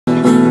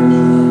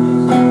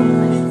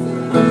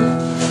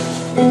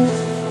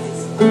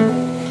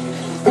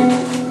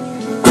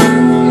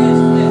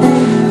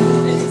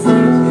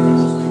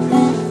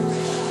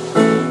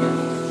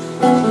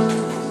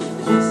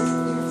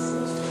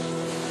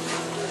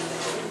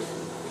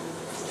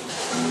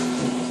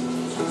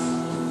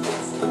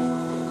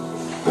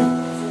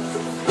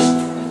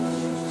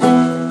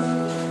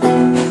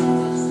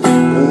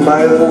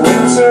by the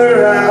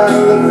winter I'll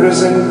have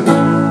risen,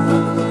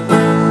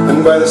 and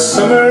by the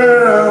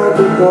summer I'll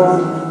be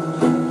gone.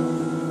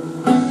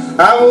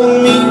 I will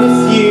meet with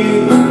you,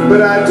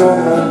 but I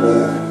don't know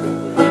where,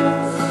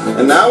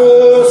 and I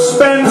will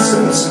spend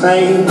some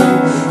time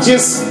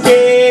just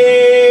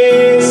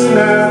gazing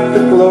at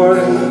the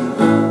glory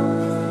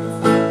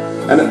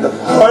and at the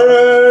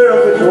horror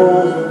of it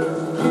all.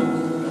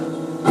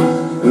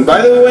 And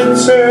by the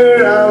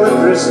winter I'll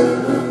have risen,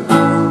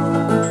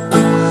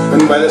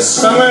 and by the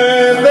summer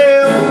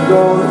they'll be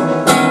gone.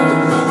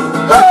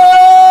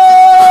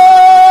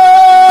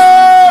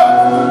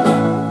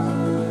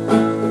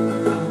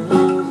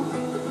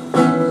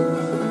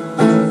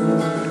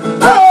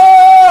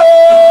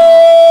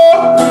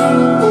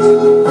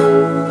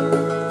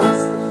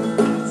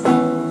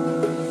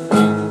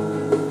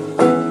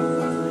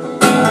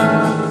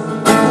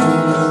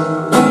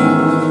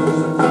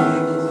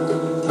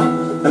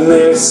 And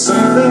there's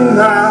something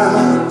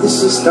that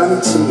this has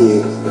done to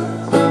you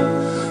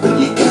that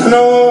you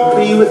cannot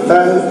be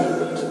without.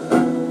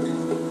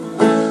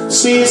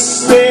 So you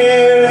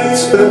stare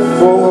into the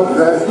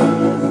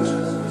foreground,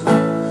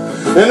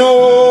 and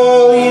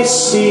all you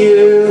see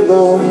are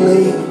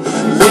lonely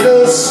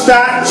little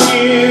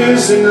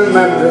statues in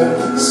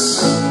remembrance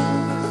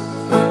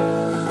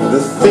of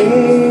the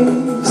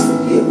things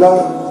that you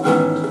loved.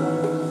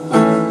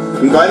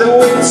 And by the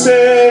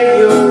winter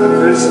you'll have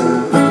risen,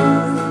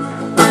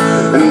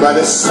 and by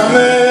the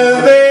summer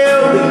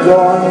they'll be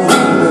gone.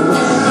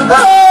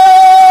 Oh!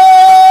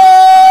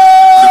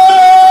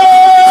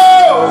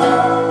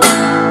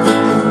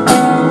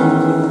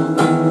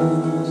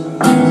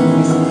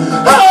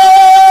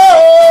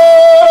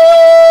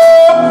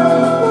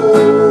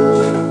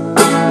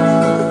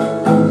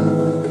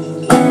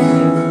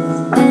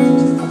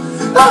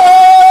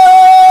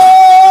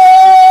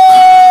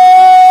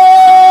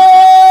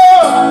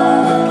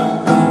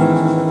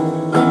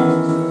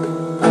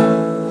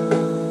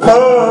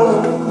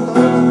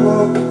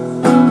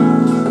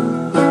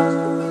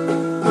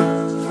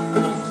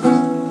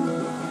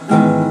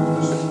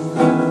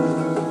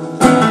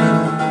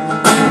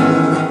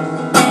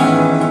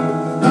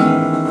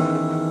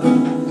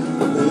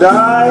 And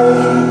I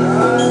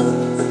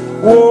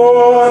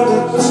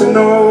wanted to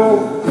know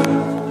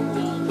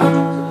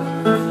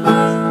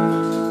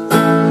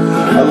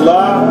a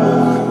love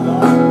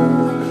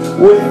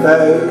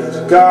without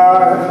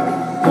guard.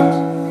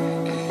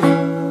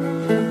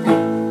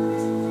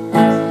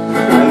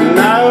 And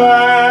now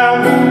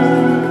I'm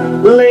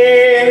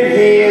laying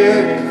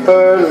here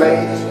early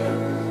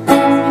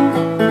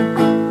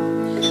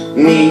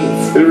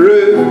 'neath the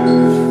roof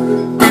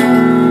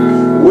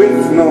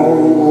with no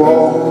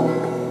wall.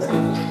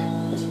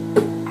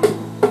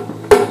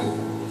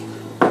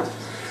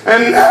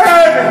 And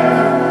heaven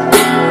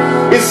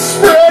is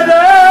spread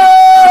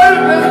out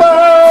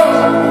above.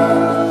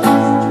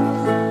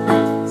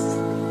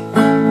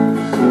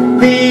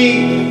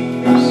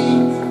 These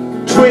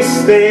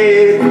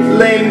twisted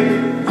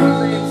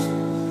limbs,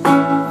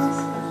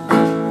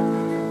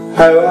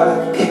 how I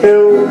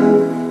killed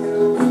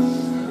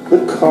the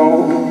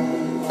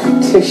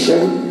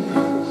competition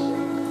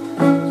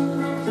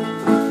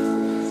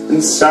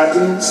and sat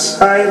in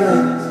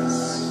silence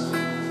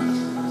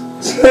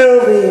till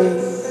the end.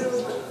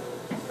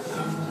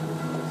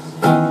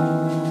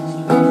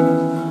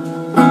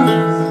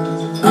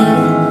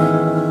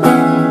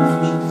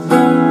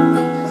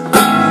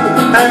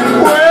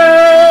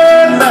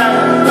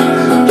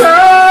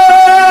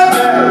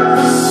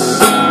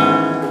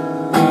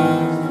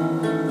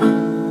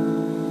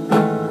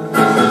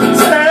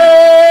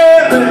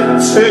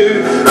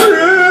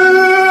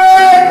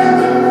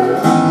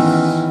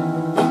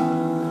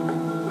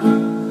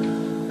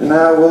 And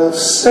I will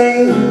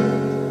sing,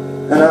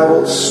 and I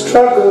will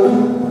struggle,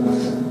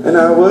 and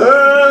I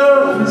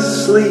will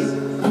sleep,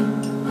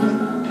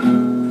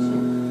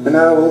 and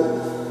I will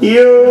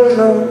feel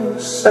no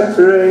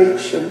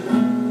separation,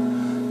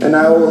 and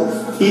I will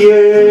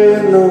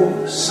fear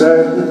no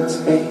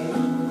certainty.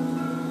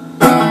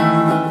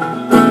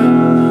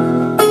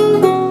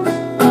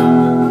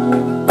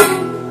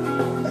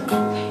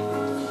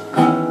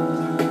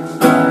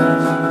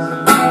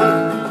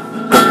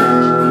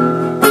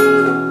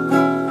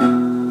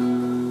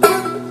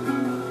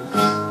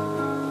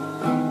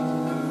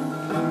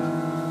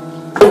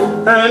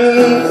 And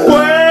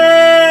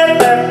when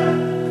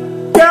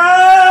they're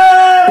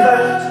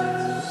gathered,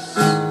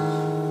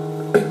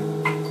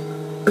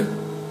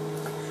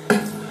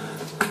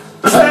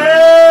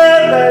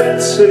 tethered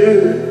to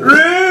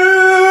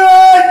ruins,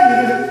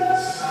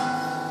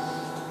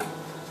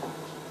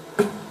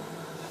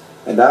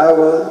 and I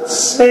will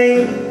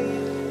sing,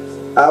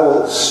 I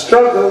will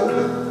struggle,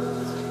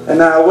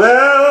 and I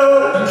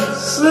will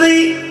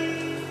sleep,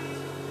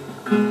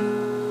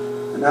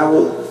 and I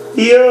will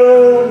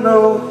feel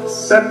no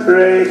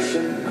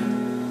separation,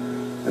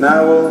 and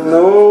I will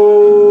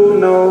know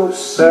no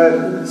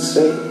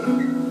certainty.